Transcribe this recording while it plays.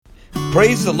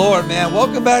Praise the Lord, man.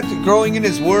 Welcome back to Growing in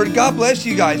His Word. God bless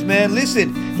you guys, man.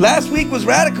 Listen, last week was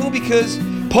radical because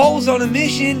Paul was on a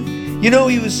mission. You know,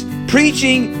 he was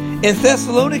preaching in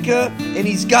Thessalonica, and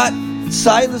he's got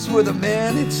Silas with him,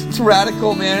 man. It's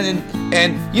radical, man.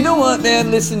 And you know what, man?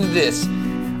 Listen to this.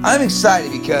 I'm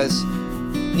excited because,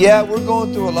 yeah, we're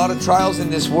going through a lot of trials in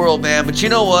this world, man. But you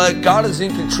know what? God is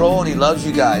in control, and He loves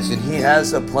you guys, and He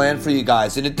has a plan for you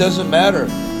guys. And it doesn't matter.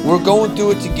 We're going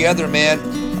through it together,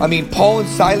 man. I mean, Paul and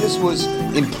Silas was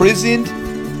imprisoned.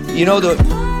 You know, the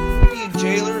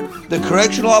jailer, the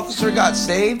correctional officer got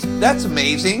saved. That's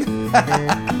amazing.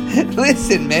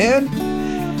 Listen, man,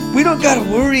 we don't got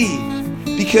to worry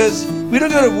because we don't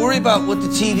got to worry about what the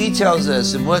TV tells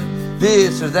us and what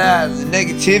this or that, the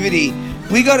negativity.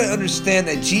 We got to understand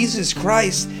that Jesus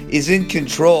Christ is in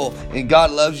control and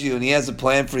God loves you and He has a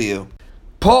plan for you.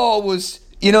 Paul was,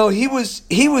 you know, he was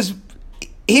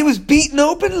beaten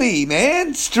openly,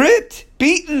 man. Stripped,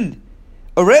 beaten,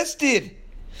 arrested.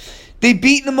 They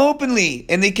beaten him openly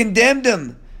and they condemned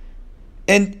him.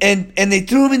 And they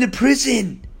threw him into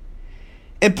prison.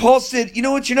 And Paul said, you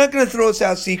know what, you're not going to throw us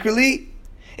out secretly.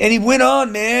 And he went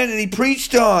on, man, and he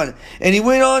preached on. And he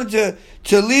went on to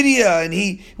Lydia, and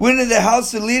he went into the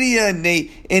house of Lydia,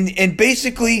 and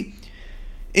basically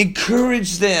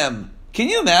encouraged them. Can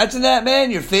you imagine that,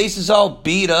 man? Your face is all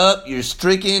beat up, you're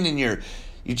stricken, and you're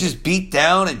just beat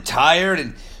down and tired,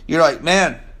 and you're like,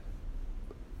 man,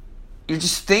 you're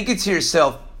just thinking to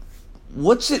yourself,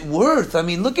 what's it worth? I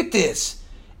mean, look at this.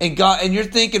 And God, and you're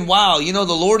thinking, wow, you know,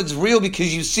 the Lord is real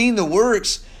because you've seen the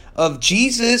works of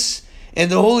Jesus and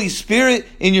the Holy Spirit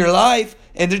in your life,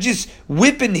 and they're just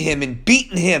whipping Him and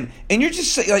beating Him, and you're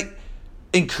just like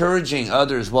encouraging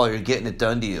others while you're getting it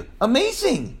done to you.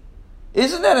 Amazing.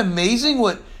 Isn't that amazing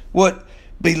what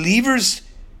believers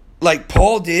like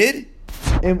Paul did?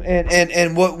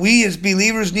 And what we as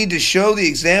believers need to show the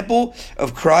example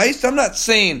of Christ. I'm not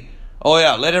saying, oh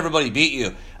yeah, let everybody beat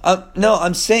you. No,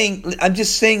 I'm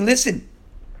just saying, listen,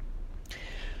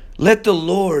 let the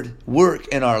Lord work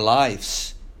in our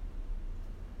lives.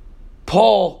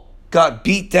 Paul got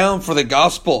beat down for the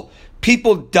gospel.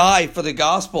 People die for the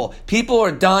gospel. People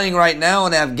are dying right now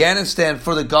in Afghanistan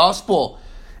for the gospel.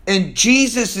 And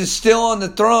Jesus is still on the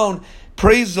throne.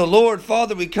 Praise the Lord.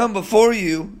 Father, we come before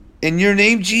you. In your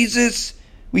name, Jesus,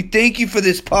 we thank you for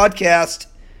this podcast.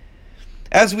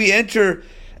 As we enter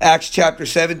Acts chapter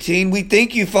 17, we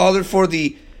thank you, Father, for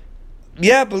believe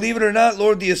it or not,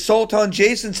 Lord, the assault on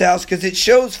Jason's house, because it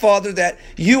shows, Father, that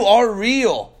you are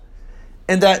real.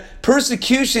 And that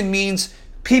persecution means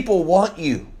people want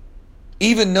you,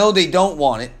 even though they don't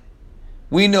want it.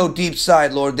 We know deep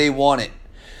side, Lord, they want it.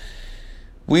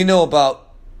 We know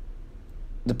about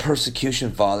the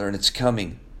persecution, Father, and it's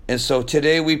coming. And so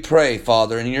today we pray,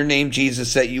 Father, in your name,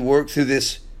 Jesus, that you work through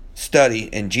this study.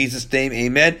 In Jesus' name,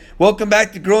 amen. Welcome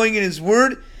back to Growing in His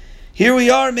Word. Here we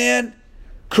are, man.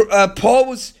 Paul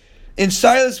was, and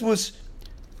Silas was,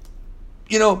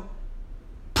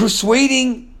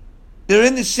 persuading. They're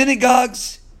in the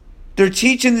synagogues. They're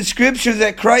teaching the scriptures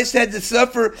that Christ had to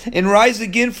suffer and rise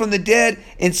again from the dead,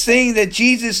 and saying that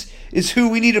Jesus is who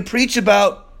we need to preach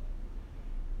about.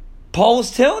 Paul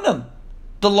was telling them,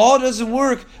 the law doesn't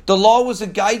work. The law was a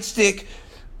guide stick,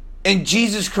 and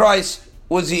Jesus Christ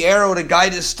was the arrow to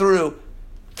guide us through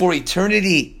for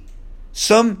eternity.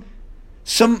 Some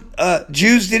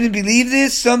Jews didn't believe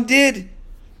this, some did.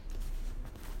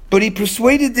 But he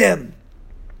persuaded them,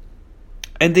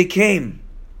 and they came.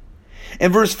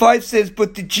 And verse 5 says,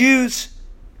 but the Jews,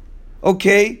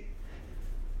 who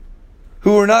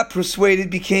were not persuaded,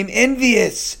 became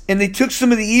envious, and they took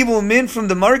some of the evil men from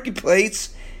the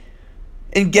marketplace,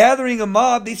 and gathering a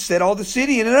mob, they set all the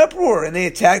city in an uproar, and they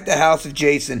attacked the house of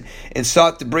Jason and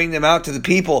sought to bring them out to the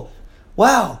people.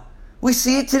 Wow, we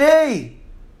see it today.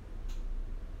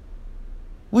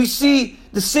 We see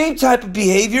the same type of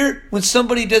behavior when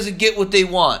somebody doesn't get what they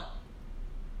want.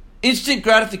 Instant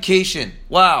gratification.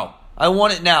 Wow, I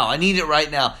want it now. I need it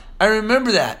right now. I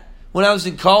remember that when I was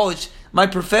in college. My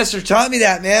professor taught me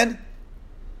that, man.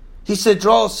 He said,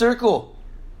 draw a circle.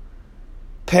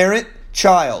 Parent,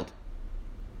 child.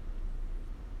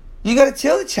 You got to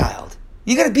tell the child.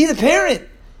 You got to be the parent.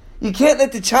 You can't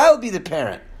let the child be the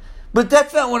parent. But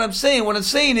that's not what I'm saying. What I'm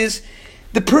saying is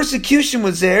the persecution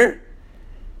was there.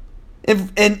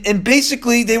 And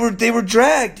basically they were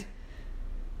dragged.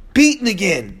 Beaten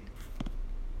again.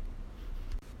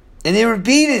 And they were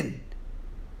beaten.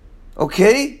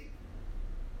 Okay?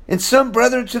 And some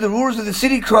brethren to the rulers of the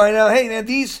city crying out, hey man,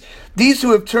 these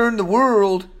who have turned the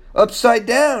world upside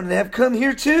down and have come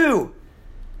here too.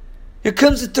 Here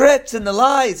comes the threats and the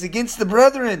lies against the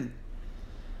brethren.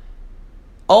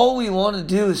 All we want to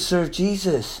do is serve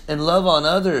Jesus and love on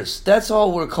others. That's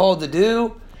all we're called to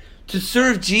do. To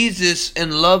serve Jesus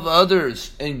and love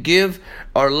others and give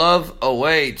our love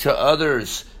away to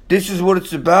others. This is what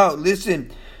it's about.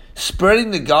 Listen,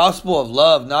 spreading the gospel of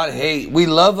love, not hate. We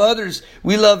love others.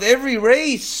 We love every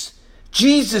race.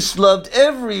 Jesus loved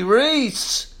every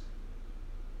race.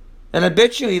 And I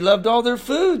bet you he loved all their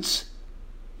foods.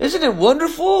 Isn't it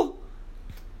wonderful?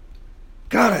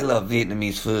 God, I love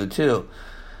Vietnamese food too.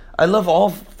 I love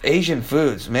all Asian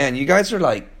foods. Man, you guys are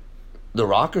like the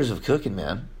rockers of cooking,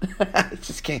 man. I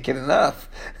just can't get enough.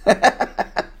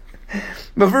 But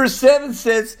verse 7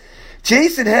 says,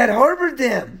 Jason had harbored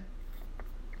them.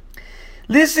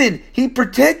 Listen, he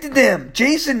protected them.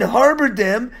 Jason harbored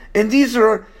them, and these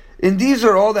are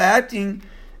all the acting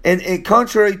and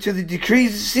contrary to the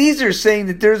decrees of Caesar, saying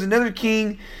that there's another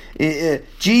king,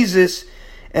 Jesus,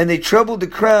 and they troubled the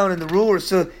crown and the rulers.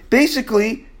 So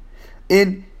basically,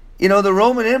 the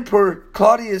Roman Emperor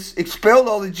Claudius expelled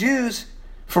all the Jews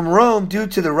from Rome due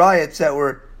to the riots that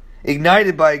were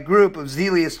ignited by a group of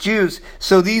zealous Jews.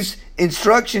 So these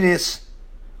instructionists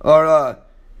are,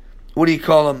 what do you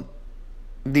call them?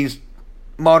 These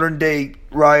modern day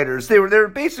rioters. They were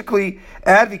basically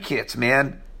advocates,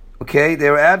 man. Okay, they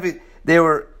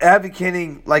were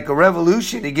advocating like a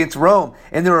revolution against Rome,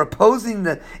 and they were opposing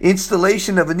the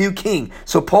installation of a new king.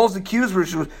 So Paul's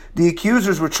accusers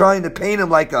were trying to paint him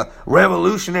like a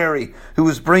revolutionary who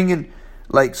was bringing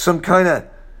like some kind of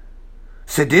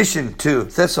sedition to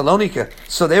Thessalonica.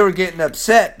 So they were getting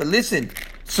upset. But listen,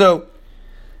 so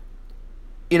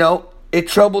it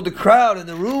troubled the crowd and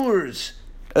the rulers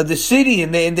of the city,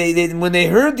 and they when they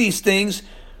heard these things,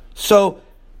 so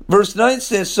verse 9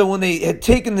 says, so when they had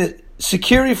taken the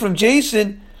security from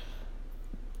Jason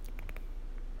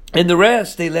and the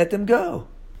rest, they let them go.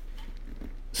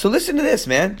 So listen to this,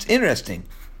 man. It's interesting.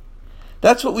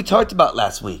 That's what we talked about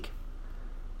last week.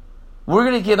 We're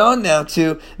going to get on now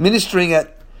to ministering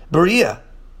at Berea.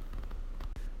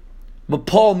 But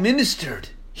Paul ministered.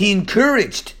 He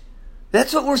encouraged.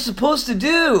 That's what we're supposed to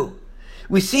do.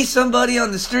 We see somebody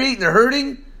on the street and they're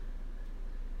hurting.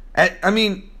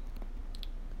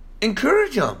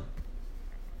 Encourage them.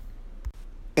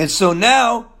 And so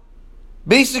now,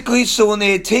 basically, so when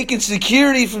they had taken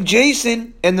security from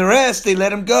Jason and the rest, they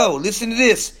let him go. Listen to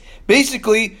this.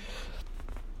 Basically,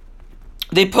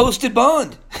 they posted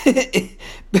bond. It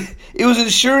was an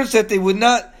assurance that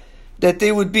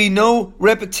there would be no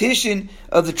repetition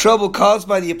of the trouble caused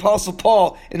by the Apostle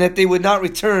Paul, and that they would not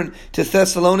return to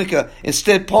Thessalonica.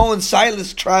 Instead, Paul and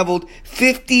Silas traveled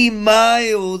 50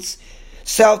 miles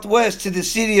southwest to the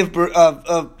city of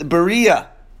Berea.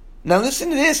 Now listen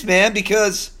to this, man,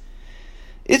 because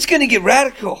it's going to get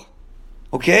radical.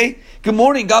 Okay? Good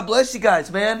morning. God bless you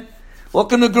guys, man.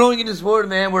 Welcome to Growing in His Word,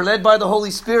 man. We're led by the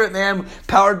Holy Spirit, man.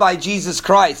 Powered by Jesus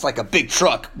Christ, like a big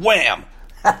truck. Wham!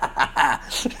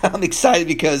 I'm excited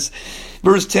because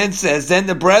verse 10 says, then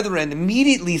the brethren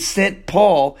immediately sent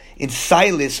Paul and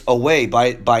Silas away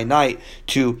by night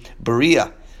to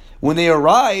Berea. When they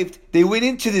arrived, they went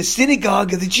into the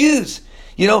synagogue of the Jews.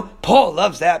 Paul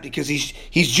loves that because he's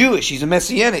Jewish. He's a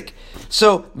Messianic.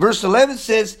 So verse 11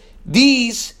 says,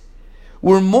 these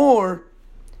were more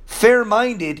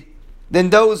fair-minded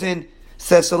than those in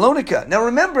Thessalonica. Now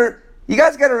remember, you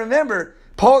guys got to remember,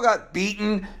 Paul got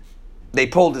beaten. They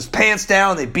pulled his pants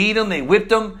down. They beat him. They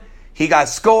whipped him. He got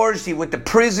scourged. He went to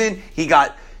prison. He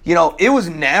got, it was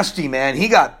nasty, man. He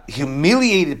got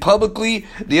humiliated publicly.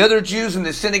 The other Jews in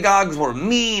the synagogues were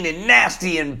mean and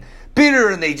nasty and bitter,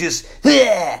 and they just,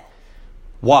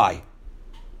 Why?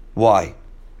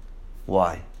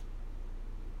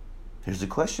 Here's the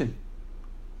question.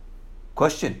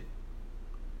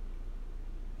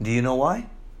 Do you know why?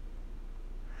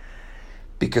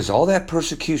 Because all that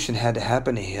persecution had to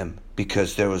happen to him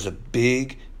because there was a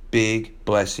big, big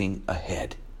blessing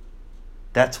ahead.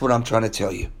 That's what I'm trying to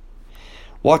tell you.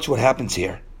 Watch what happens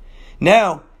here.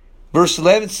 Now, verse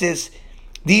 11 says,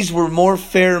 these were more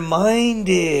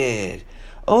fair-minded.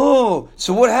 Oh,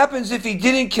 so what happens if he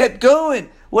didn't keep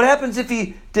going? What happens if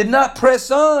he did not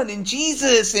press on in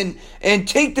Jesus and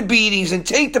take the beatings and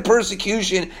take the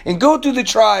persecution and go through the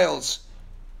trials?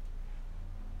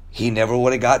 He never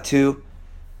would have got to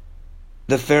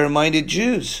the fair-minded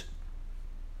Jews.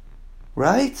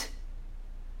 Right?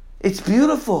 It's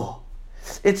beautiful.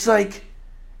 It's like,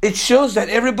 it shows that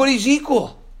everybody's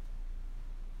equal.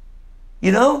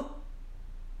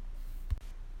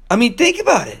 Think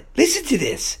about it. Listen to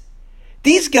this.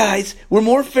 These guys were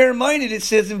more fair-minded, it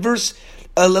says in verse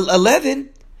 11,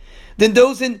 than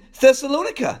those in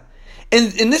Thessalonica.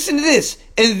 And listen to this.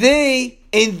 And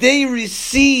they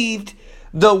received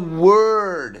the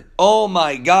Word. Oh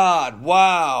my God,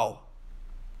 wow.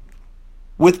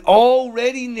 With all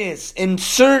readiness, and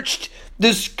searched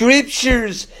the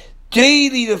Scriptures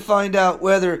daily to find out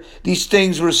whether these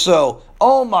things were so.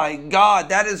 Oh my God,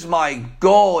 that is my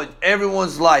goal in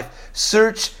everyone's life.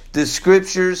 Search the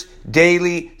Scriptures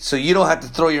daily so you don't have to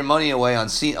throw your money away on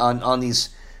these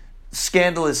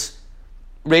scandalous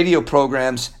radio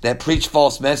programs that preach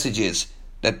false messages,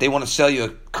 that they want to sell you a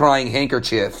crying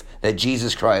handkerchief that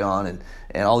Jesus cried on,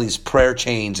 and all these prayer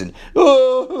chains and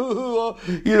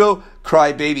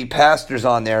crybaby pastors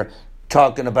on there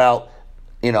talking about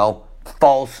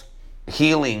false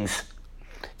healings,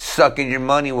 sucking your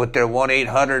money with their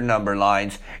 1-800 number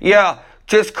lines. Yeah,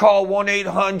 just call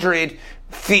 1-800,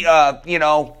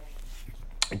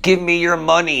 give me your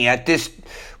money at this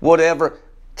whatever.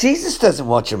 Jesus doesn't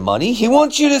want your money. He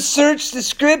wants you to search the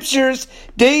Scriptures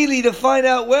daily to find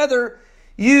out whether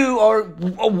you are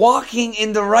walking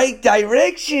in the right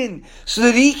direction so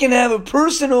that He can have a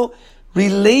personal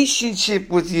relationship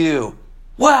with you.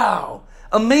 Wow,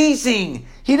 amazing.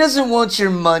 He doesn't want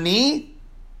your money.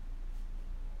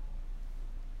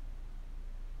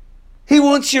 He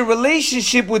wants your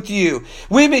relationship with you.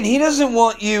 Women, He doesn't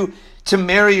want you to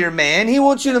marry your man. He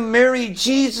wants you to marry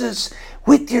Jesus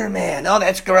with your man. Oh,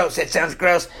 that's gross. That sounds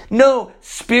gross. No,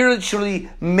 spiritually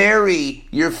marry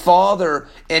your father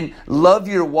and love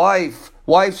your wife.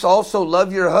 Wives also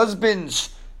love your husbands.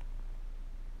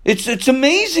 It's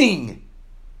amazing.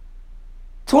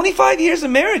 25 years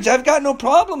of marriage, I've got no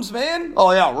problems, man.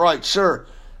 Oh yeah, right, sure.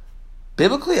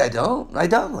 Biblically, I don't.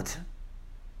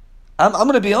 I'm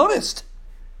going to be honest.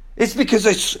 It's because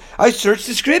I search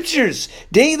the Scriptures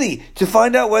daily to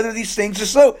find out whether these things are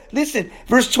so. Listen,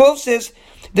 verse 12 says,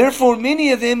 therefore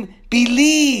many of them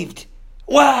believed.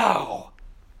 Wow.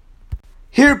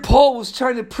 Here Paul was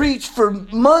trying to preach for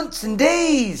months and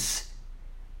days,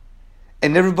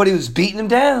 and everybody was beating him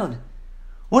down.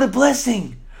 What a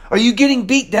blessing. Are you getting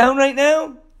beat down right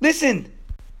now? Listen.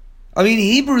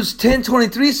 Hebrews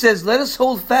 10:23 says, let us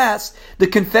hold fast the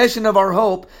confession of our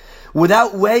hope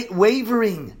without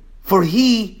wavering. For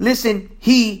he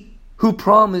who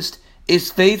promised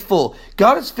is faithful.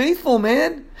 God is faithful,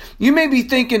 man. You may be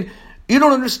thinking, you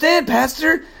don't understand,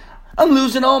 Pastor. I'm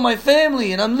losing all my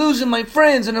family, and I'm losing my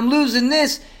friends, and I'm losing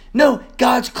this. No,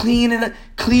 God's cleaning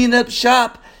up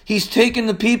shop. He's taking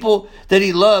the people that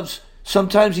He loves.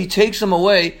 Sometimes He takes them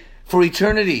away for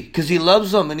eternity because He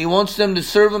loves them and He wants them to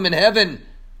serve Him in heaven.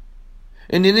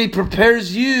 And then He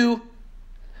prepares you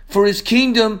for His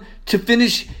kingdom to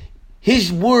finish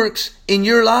His works in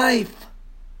your life.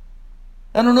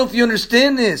 I don't know if you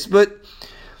understand this, but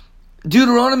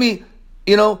Deuteronomy,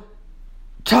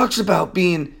 talks about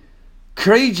being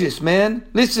courageous, man.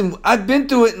 Listen, I've been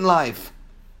through it in life,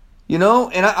 and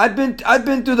I've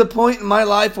been through the point in my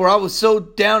life where I was so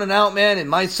down and out, man, and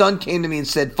my son came to me and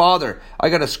said, Father, I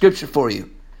got a scripture for you.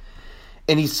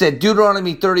 And he said,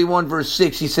 Deuteronomy 31 verse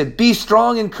 6, he said, be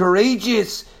strong and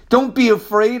courageous. Don't be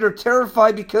afraid or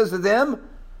terrified because of them.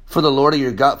 For the Lord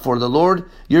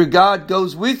your God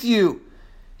goes with you.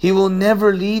 He will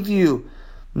never leave you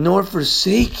nor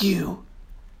forsake you.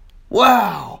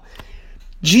 Wow.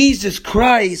 Jesus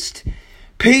Christ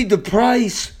paid the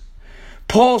price.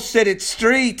 Paul said it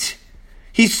straight.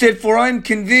 He said, for I'm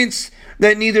convinced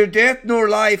that neither death nor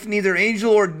life, neither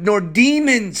angel nor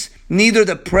demons, neither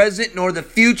the present nor the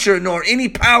future, nor any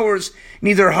powers,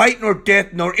 neither height nor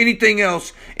depth, nor anything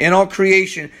else in all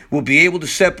creation will be able to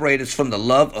separate us from the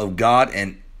love of God,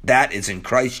 and that is in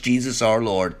Christ Jesus our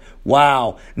Lord.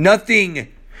 Wow. Nothing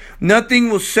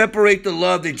will separate the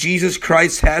love that Jesus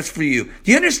Christ has for you.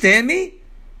 Do you understand me?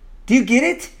 Do you get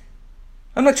it?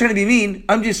 I'm not trying to be mean.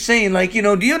 I'm just saying,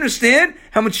 do you understand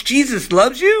how much Jesus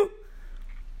loves you?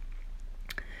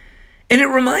 And it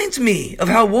reminds me of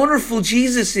how wonderful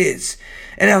Jesus is,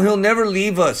 and how He'll never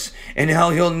leave us, and how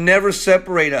He'll never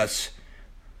separate us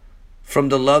from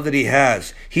the love that He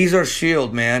has. He's our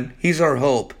shield, man. He's our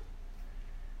hope.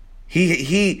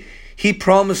 He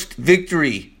promised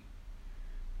victory,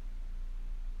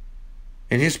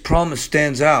 and His promise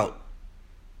stands out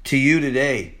to you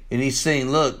today. And He's saying,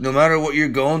 look, no matter what you're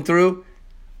going through,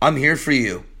 I'm here for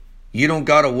you. You don't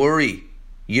got to worry.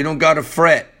 You don't got to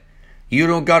fret. You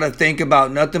don't got to think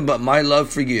about nothing but my love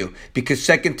for you. Because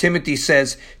 2 Timothy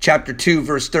says, chapter 2,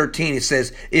 verse 13, it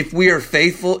says, if we are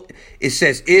faithful, it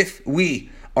says, if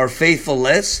we are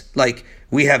faithfuless, like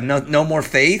we have no more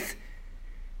faith,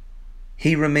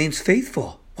 He remains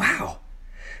faithful. Wow.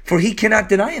 For He cannot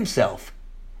deny Himself.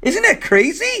 Isn't that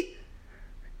crazy?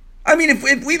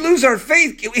 If we lose our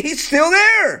faith, He's still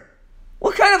there.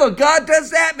 What kind of a God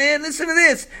does that, man? Listen to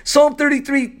this. Psalm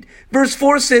 33 Verse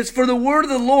 4 says, "For the word of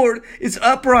the Lord is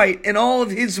upright, and all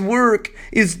of his work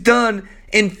is done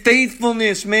in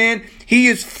faithfulness," man. He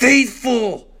is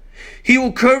faithful. He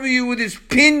will cover you with his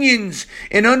pinions,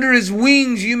 and under his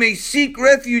wings you may seek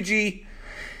refuge.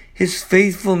 His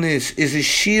faithfulness is a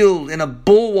shield and a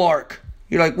bulwark.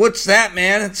 You're like, what's that,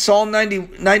 man? It's Psalm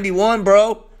 91,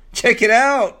 bro. Check it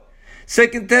out.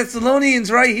 2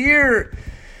 Thessalonians right here.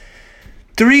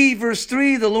 3 verse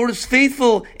 3, "The Lord is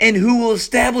faithful, and who will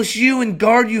establish you and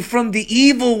guard you from the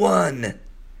evil one."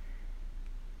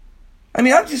 I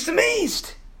mean, I'm just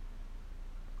amazed.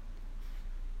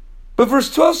 But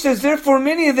verse 12 says, "Therefore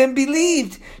many of them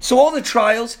believed." So all the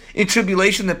trials and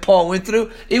tribulation that Paul went through,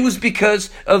 it was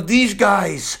because of these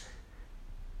guys.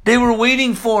 They were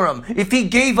waiting for him. If he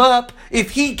gave up,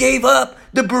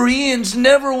 the Bereans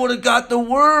never would have got the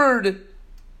word.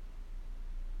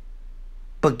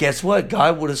 But guess what?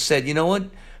 God would have said, "You know what,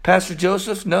 Pastor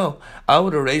Joseph? No, I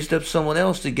would have raised up someone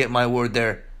else to get my word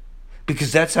there."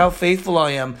 Because that's how faithful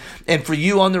I am. And for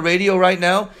you on the radio right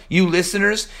now, you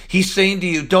listeners, he's saying to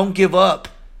you, don't give up.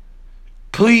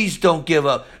 Please don't give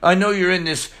up. I know you're in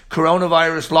this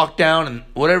coronavirus lockdown and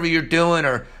whatever you're doing,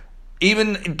 or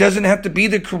even it doesn't have to be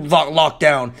the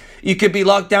lockdown. You could be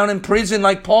locked down in prison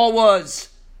like Paul was.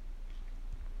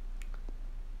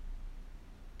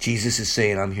 Jesus is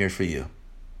saying, I'm here for you.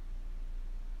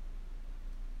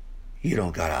 You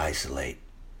don't got to isolate.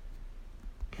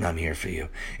 I'm here for you.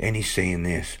 And he's saying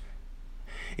this.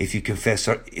 If you confess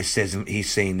it says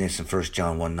he's saying this in 1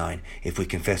 John 1:9. If we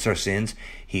confess our sins,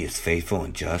 he is faithful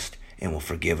and just and will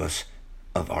forgive us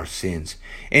of our sins.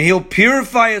 And he'll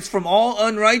purify us from all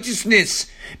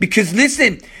unrighteousness. Because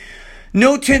listen,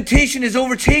 no temptation has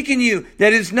overtaken you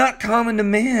that is not common to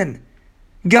man.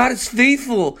 God is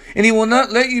faithful, and he will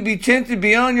not let you be tempted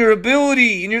beyond your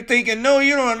ability. And you're thinking, no,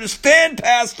 you don't understand,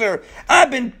 Pastor. I've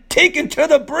been taken to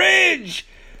the bridge.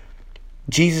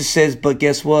 Jesus says, but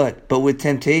guess what? But with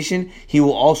temptation, he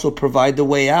will also provide the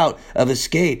way out of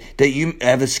escape, that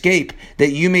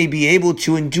you may be able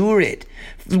to endure it.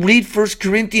 Read 1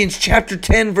 Corinthians chapter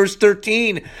 10, verse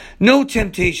 13. No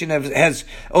temptation has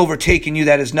overtaken you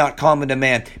that is not common to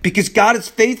man, because God is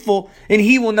faithful, and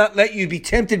he will not let you be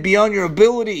tempted beyond your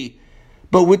ability.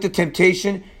 But with the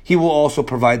temptation, he will also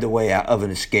provide the way out of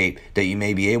an escape, that you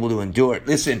may be able to endure it.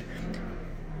 Listen,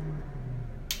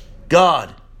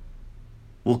 God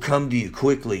will come to you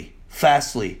quickly,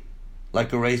 fastly,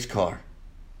 like a race car.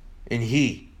 And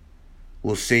he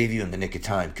will save you in the nick of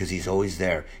time, because he's always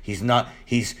there.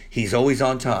 He's always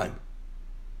on time.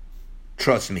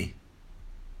 Trust me.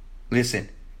 Listen.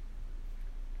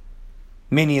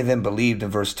 Many of them believed in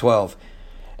verse 12.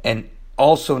 And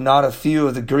also not a few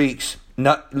of the Greeks,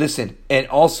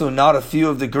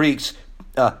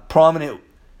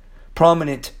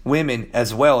 prominent women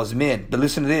as well as men. But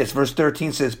listen to this. Verse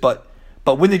 13 says, But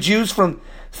when the Jews from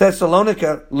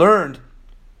Thessalonica learned,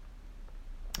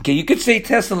 okay, you could say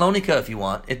Thessalonica if you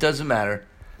want. It doesn't matter.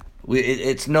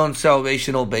 It's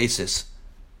non-salvational basis.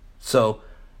 So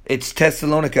it's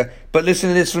Thessalonica. But listen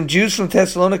to this. From Jews from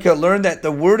Thessalonica learned that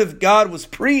the word of God was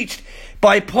preached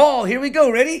by Paul. Here we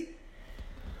go. Ready?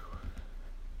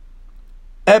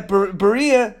 At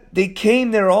Berea, they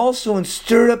came there also and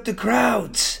stirred up the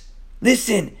crowds.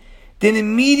 Listen. Then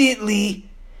immediately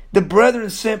the brethren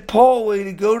sent Paul away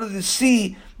to go to the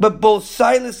sea, but both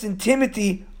Silas and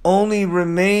Timothy only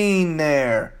remained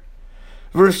there.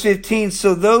 Verse 15,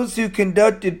 so those who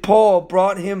conducted Paul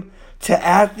brought him to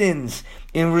Athens,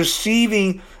 in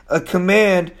receiving a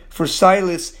command for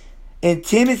Silas and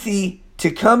Timothy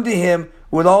to come to him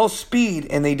with all speed,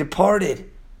 and they departed.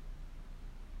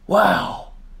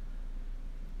 Wow,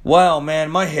 man,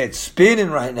 my head's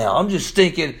spinning right now. I'm just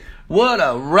thinking, what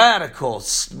a radical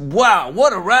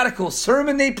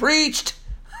sermon they preached.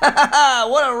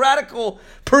 What a radical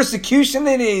persecution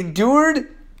that they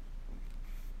endured.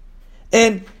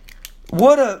 And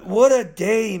what a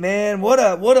day, man. What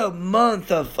a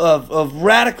month of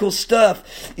radical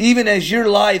stuff. Even as your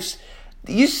lives,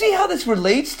 you see how this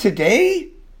relates today?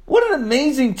 What an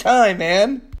amazing time,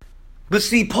 man. But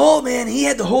see, Paul, man, he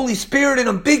had the Holy Spirit in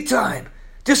him big time.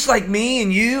 Just like me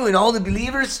and you and all the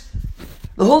believers.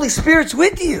 The Holy Spirit's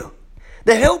with you.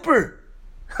 The helper.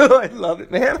 Oh, I love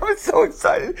it, man. I'm so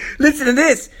excited. Listen to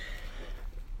this.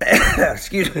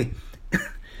 Excuse me.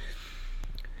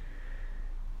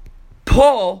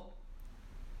 Paul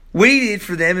waited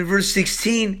for them in verse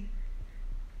 16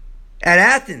 at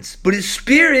Athens. But his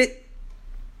spirit,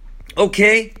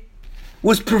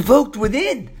 was provoked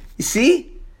within. You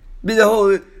see?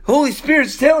 The Holy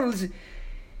Spirit's telling him, listen,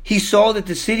 he saw that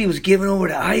the city was given over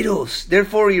to idols.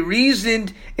 Therefore, he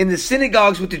reasoned in the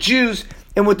synagogues with the Jews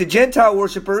and with the Gentile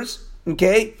worshippers.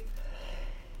 Okay?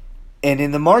 And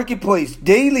in the marketplace,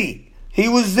 daily, he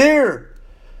was there.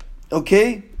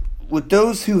 Okay? With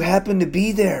those who happened to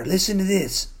be there. Listen to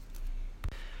this.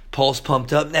 Paul's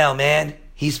pumped up now, man.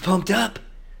 He's pumped up.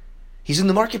 He's in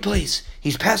the marketplace.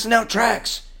 He's passing out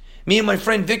tracts. Me and my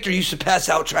friend Victor used to pass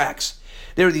out tracts.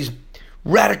 There were these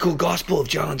radical Gospel of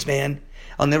John's, man.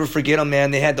 I'll never forget them, man.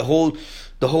 They had the whole,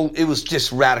 it was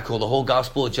just radical, the whole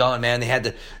Gospel of John, man. They had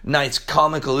the nice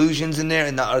comic allusions in there,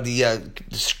 and the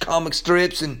comic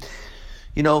strips, and,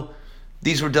 you know,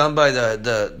 these were done by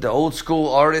the old school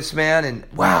artists, man, and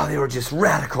wow, they were just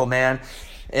radical, man.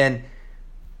 And,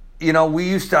 you know,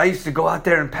 I used to go out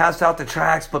there and pass out the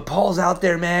tracts, but Paul's out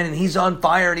there, man, and he's on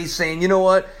fire, and he's saying, you know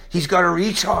what? He's got to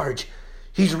recharge.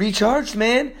 He's recharged,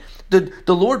 man. The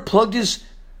Lord plugged his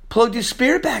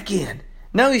spirit back in.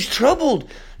 Now he's troubled,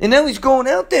 and now he's going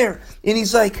out there, and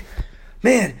he's like,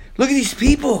 man, look at these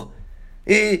people.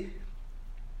 It's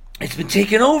been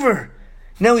taken over.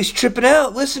 Now he's tripping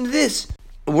out. Listen to this.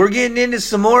 We're getting into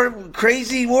some more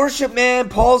crazy worship, man.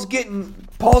 Paul's getting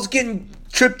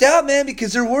tripped out, man,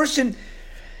 because they're worshiping.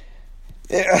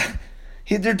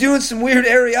 They're doing some weird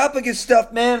Areopagus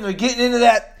stuff, man. They're getting into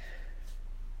that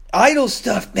idol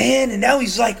stuff, man. And now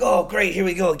he's like, oh, great, here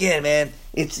we go again, man.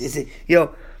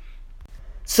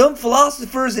 Some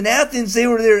philosophers in Athens, they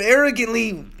were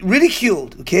arrogantly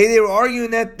ridiculed. Okay, they were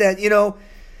arguing that you know,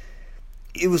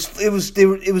 it was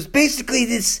basically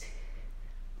this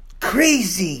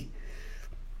crazy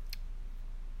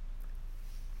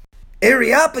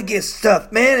Areopagus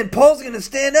stuff, man. And Paul's gonna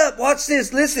stand up. Watch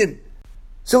this. Listen.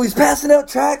 So he's passing out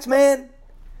tracts, man,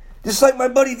 just like my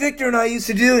buddy Victor and I used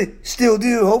to do. Still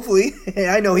do, hopefully.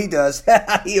 I know he does.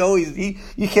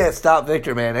 You can't stop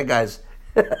Victor, man. That guy's.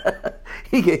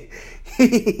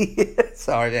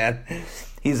 Sorry, man.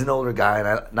 He's an older guy,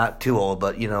 and not too old,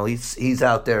 but you know he's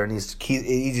out there, and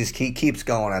he keeps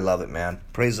going. I love it, man.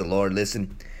 Praise the Lord.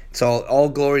 Listen, it's all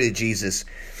glory to Jesus.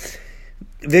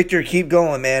 Victor, keep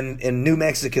going, man. In New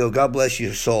Mexico, God bless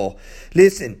your soul.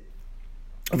 Listen,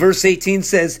 verse 18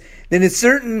 says, "Then it's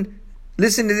certain."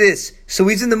 Listen to this. So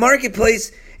he's in the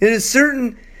marketplace, and it's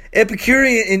certain.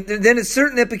 Epicurean, and then a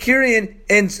certain Epicurean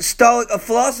and Stoic of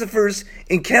philosophers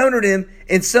encountered him,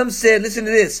 and some said, listen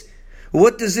to this,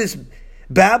 what does this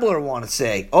babbler want to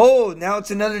say? Oh, now it's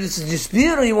another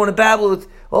dispute, or you want to babble with,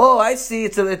 oh, I see,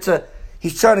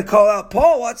 he's trying to call out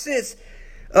Paul, watch this.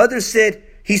 Others said,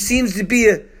 he seems to be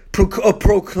a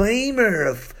proclaimer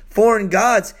of foreign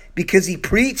gods because he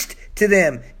preached to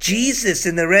them Jesus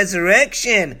and the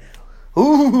resurrection.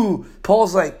 Ooh,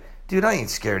 Paul's like, dude, I ain't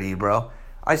scared of you, bro.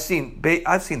 I've seen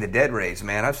the dead raised,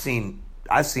 man. I've seen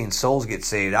souls get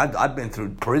saved. I've been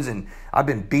through prison. I've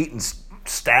been beaten,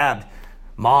 stabbed,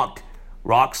 mocked,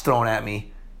 rocks thrown at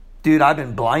me. Dude, I've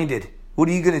been blinded. What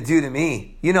are you going to do to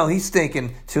me? You know, he's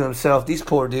thinking to himself, these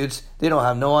poor dudes, they don't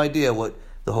have no idea what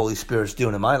the Holy Spirit's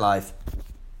doing in my life.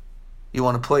 You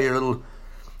want to play your little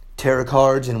tarot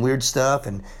cards and weird stuff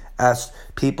and ask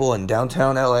people in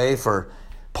downtown LA for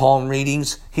palm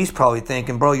readings? He's probably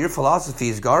thinking, bro, your philosophy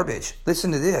is garbage.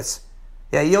 Listen to this.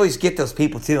 Yeah, you always get those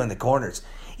people too in the corners.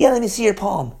 Yeah, let me see your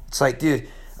palm. It's like, dude,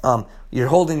 you're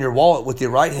holding your wallet with your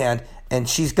right hand, and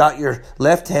she's got your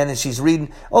left hand, and she's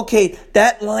reading. Okay,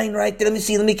 that line right there. Let me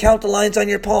see. Let me count the lines on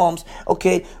your palms.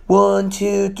 Okay, 1,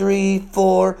 2, 3,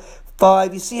 4,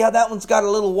 5. You see how that one's got a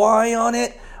little Y on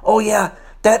it? Oh yeah,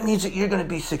 that means that you're going to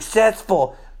be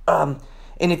successful.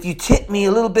 And if you tip me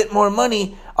a little bit more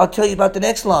money, I'll tell you about the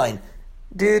next line.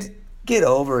 Dude, get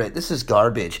over it. This is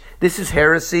garbage. This is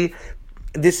heresy.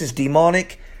 This is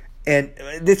demonic. And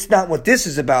that's not what this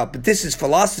is about, but this is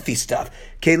philosophy stuff.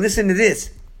 Okay, listen to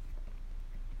this.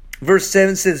 Verse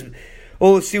 7 says,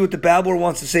 oh, let's see what the babbler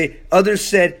wants to say. Others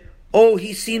said, oh,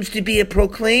 he seems to be a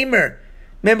proclaimer.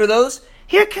 Remember those?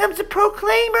 Here comes a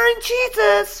proclaimer in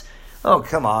Jesus. Oh,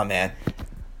 come on, man.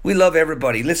 We love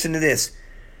everybody. Listen to this.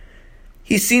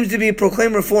 He seems to be a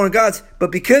proclaimer of foreign gods,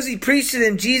 but because he preached to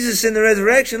them Jesus and the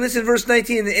resurrection, listen to verse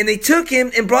 19, and they took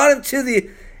him and brought him to the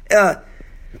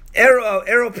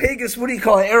Areopagus. What do you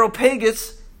call it?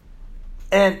 Areopagus.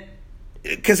 And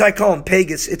because I call him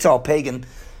Pagus, it's all pagan.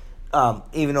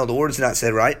 Even though the word's not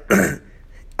said right.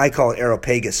 I call it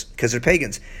Areopagus because they're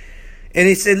pagans. And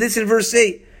he said, listen, verse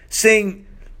 8, saying,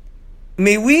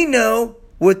 may we know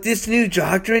what this new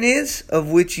doctrine is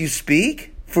of which you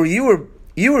speak? For you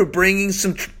are bringing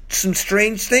some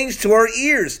strange things to our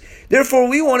ears. Therefore,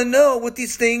 we want to know what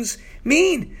these things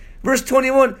mean. Verse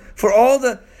 21, for all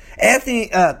the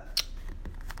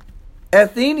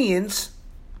Athenians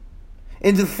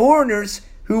and the foreigners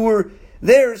who were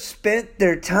there spent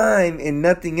their time in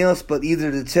nothing else but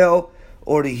either to tell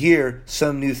or to hear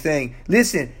some new thing.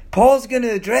 Listen, Paul's going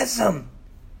to address them.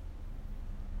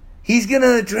 He's going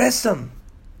to address them.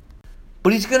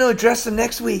 But he's going to address them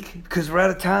next week because we're out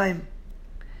of time.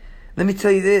 Let me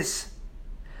tell you this.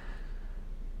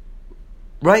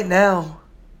 Right now,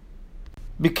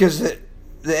 because the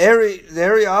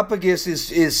Areopagus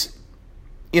is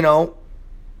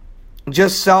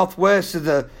just southwest of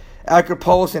the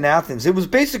Acropolis in Athens. It was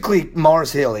basically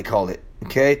Mars Hill, they called it.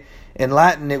 Okay? In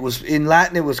Latin it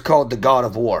was called the God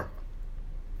of War.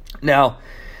 Now,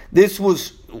 this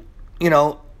was,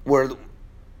 where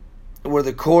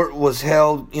the court was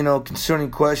held, concerning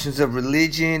questions of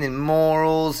religion and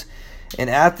morals. And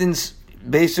Athens,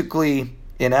 basically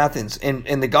in Athens.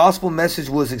 And the gospel message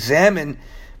was examined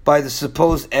by the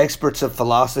supposed experts of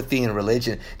philosophy and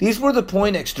religion. These were the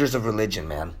Poindexters of religion,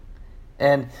 man.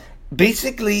 And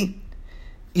basically,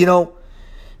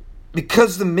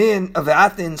 because the men of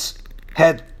Athens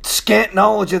had scant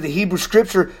knowledge of the Hebrew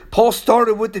scripture, Paul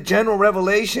started with the general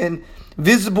revelation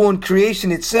visible in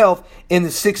creation itself in the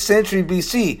 6th century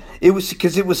BC. It was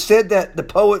because it was said that the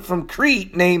poet from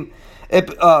Crete named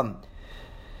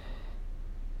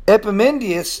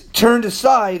Epimendius turned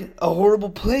aside a horrible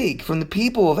plague from the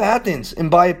people of Athens,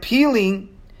 and by appealing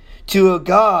to a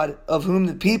god of whom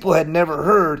the people had never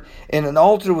heard, and an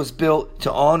altar was built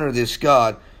to honor this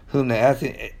god, whom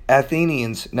the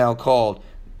Athenians now called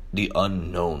the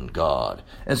unknown God.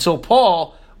 And so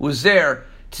Paul was there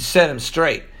to set him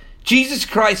straight. Jesus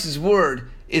Christ's word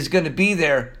is going to be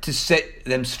there to set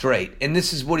them straight. And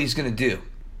this is what he's going to do.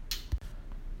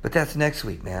 But that's next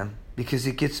week, man. Because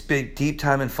it gets big, deep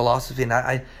time in philosophy. And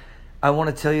I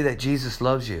want to tell you that Jesus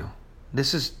loves you.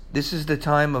 This is the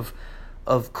time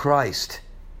of Christ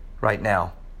right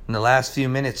now. In the last few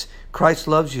minutes, Christ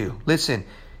loves you. Listen,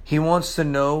 he wants to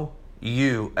know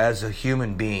you as a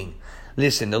human being.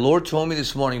 Listen, the Lord told me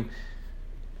this morning,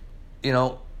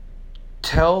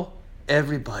 tell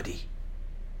everybody.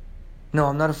 No,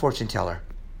 I'm not a fortune teller.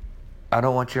 I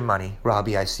don't want your money.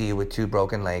 Robbie, I see you with 2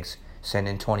 broken legs. Send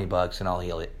in $20 and I'll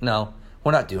heal it. No,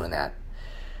 we're not doing that.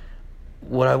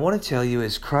 What I want to tell you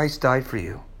is Christ died for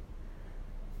you.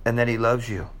 And that he loves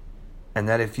you. And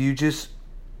that if you just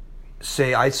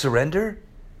say, I surrender,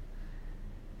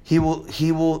 he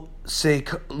will say,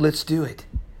 let's do it.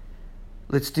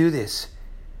 Let's do this.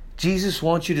 Jesus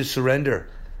wants you to surrender.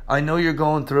 I know you're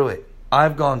going through it.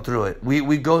 I've gone through it.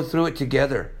 We go through it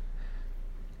together.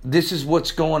 This is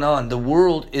what's going on. The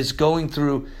world is going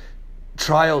through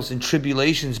trials and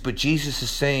tribulations, but Jesus is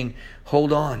saying,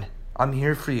 hold on. I'm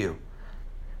here for you.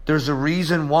 There's a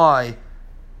reason why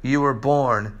you were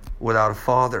born without a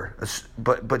father.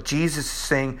 But Jesus is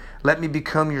saying, let me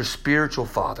become your spiritual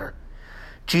father.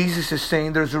 Jesus is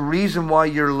saying, there's a reason why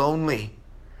you're lonely.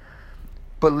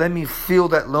 But let me feel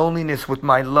that loneliness with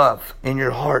my love in your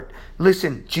heart.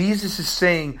 Listen, Jesus is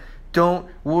saying, don't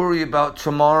worry about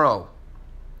tomorrow.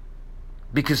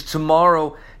 Because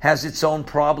tomorrow has its own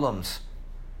problems.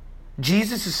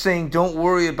 Jesus is saying, don't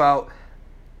worry about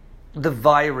the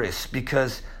virus.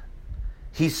 Because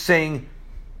he's saying,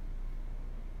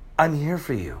 I'm here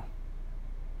for you.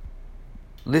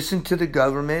 Listen to the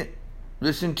government.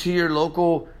 Listen to your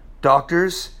local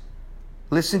doctors.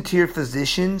 Listen to your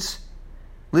physicians.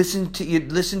 Listen to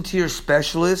your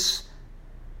specialists.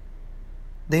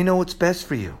 They know what's best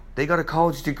for you. They got a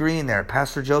college degree in there.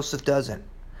 Pastor Joseph doesn't.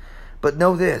 But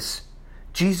know this.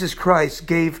 Jesus Christ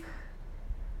gave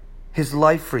his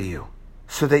life for you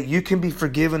so that you can be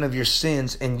forgiven of your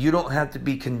sins and you don't have to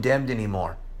be condemned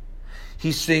anymore.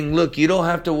 He's saying, look, you don't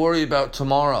have to worry about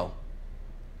tomorrow.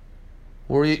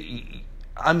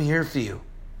 I'm here for you.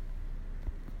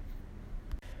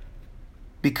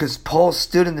 Because Paul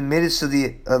stood in the midst of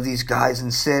these guys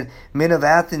and said, men of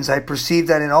Athens, I perceive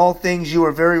that in all things you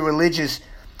are very religious.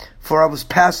 For I was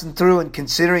passing through and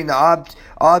considering the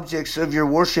objects of your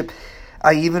worship.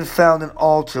 I even found an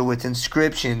altar with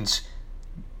inscriptions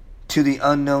to the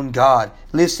unknown God.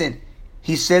 Listen,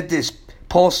 he said this.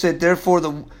 Paul said, therefore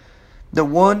the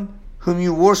one whom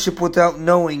you worship without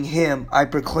knowing him, I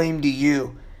proclaim to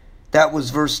you. That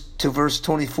was verse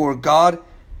 24. God,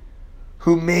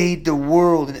 who made the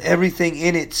world and everything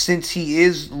in it, since he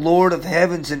is Lord of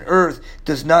heavens and earth,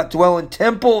 does not dwell in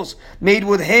temples made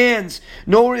with hands,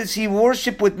 nor is he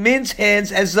worshipped with men's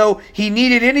hands as though he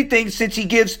needed anything, since he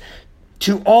gives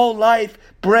to all life,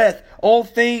 breath, all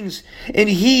things. And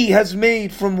he has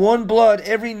made from one blood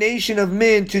every nation of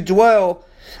men to dwell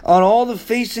on all the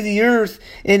face of the earth,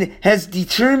 and has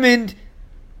determined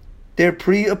their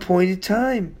pre-appointed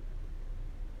time.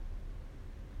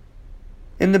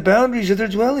 in the boundaries of their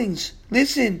dwellings.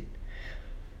 Listen.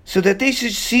 So that they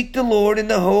should seek the Lord in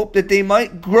the hope that they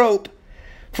might grope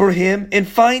for him and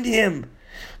find him,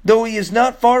 though he is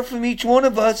not far from each one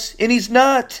of us, and he's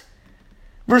not.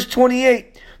 Verse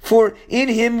 28, for in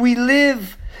him we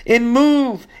live and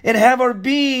move and have our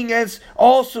being, as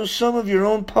also some of your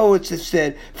own poets have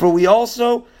said, for we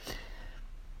also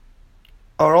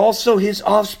are also his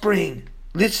offspring.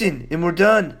 Listen, and we're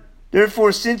done.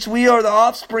 Therefore, since we are the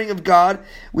offspring of God,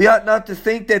 we ought not to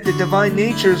think that the divine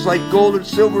nature is like gold or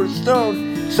silver or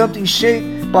stone, something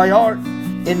shaped by art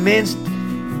and man's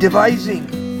devising.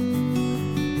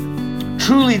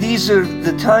 Truly, these are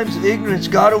the times of ignorance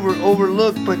God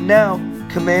overlooked, but now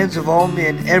commands of all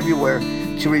men everywhere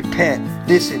to repent.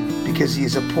 Listen, because he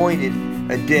has appointed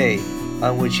a day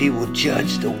on which he will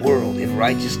judge the world in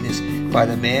righteousness by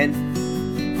the man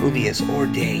whom he has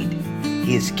ordained.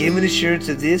 He has given assurance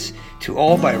of this to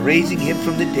all by raising him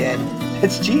from the dead.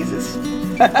 That's Jesus.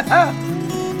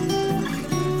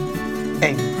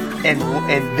 and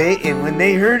when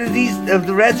they heard of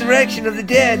the resurrection of the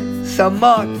dead, some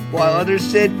mocked, while others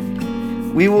said,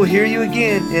 we will hear you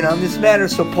again, and on this matter.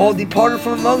 So Paul departed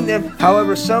from among them.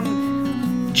 However,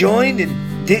 some joined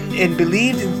and didn't and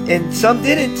believed, and some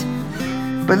didn't.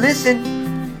 But listen,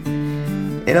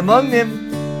 and among them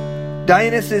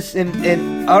Dionysus and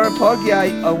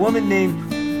Areopagus, a woman named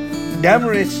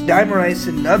Damaris,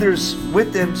 and others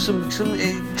with them, some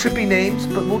trippy names,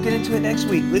 but we'll get into it next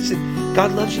week. Listen,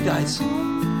 God loves you guys.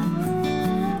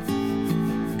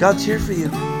 God's here for you.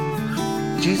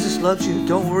 Jesus loves you.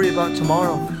 Don't worry about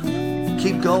tomorrow.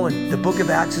 Keep going. The book of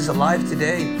Acts is alive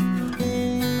today.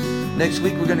 Next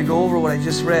week we're going to go over what I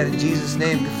just read in Jesus'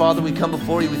 name. Father, we come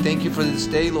before you. We thank you for this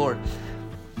day, Lord.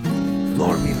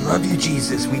 Lord, we love you,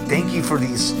 Jesus. We thank you for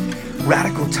these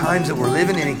radical times that we're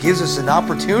living in. It gives us an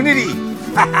opportunity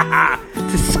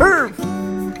to serve.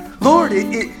 Lord,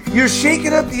 you're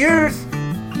shaking up the earth,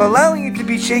 allowing it to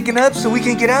be shaken up so we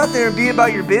can get out there and be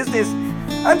about your business.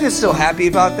 I'm just so happy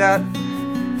about that.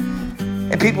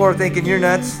 And people are thinking, you're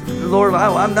nuts. Lord,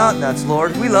 I'm not nuts,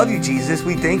 Lord. We love you, Jesus.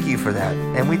 We thank you for that.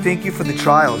 And we thank you for the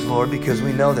trials, Lord, because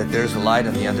we know that there's a light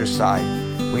on the other side.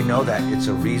 We know that it's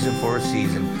a reason for a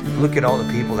season. Look at all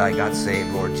the people that got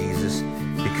saved, Lord Jesus,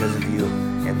 because of you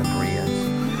and the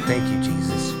Bereans. Thank you,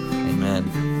 Jesus. Amen.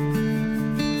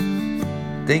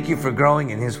 Thank you for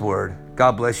growing in his word.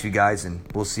 God bless you guys, and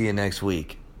we'll see you next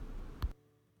week.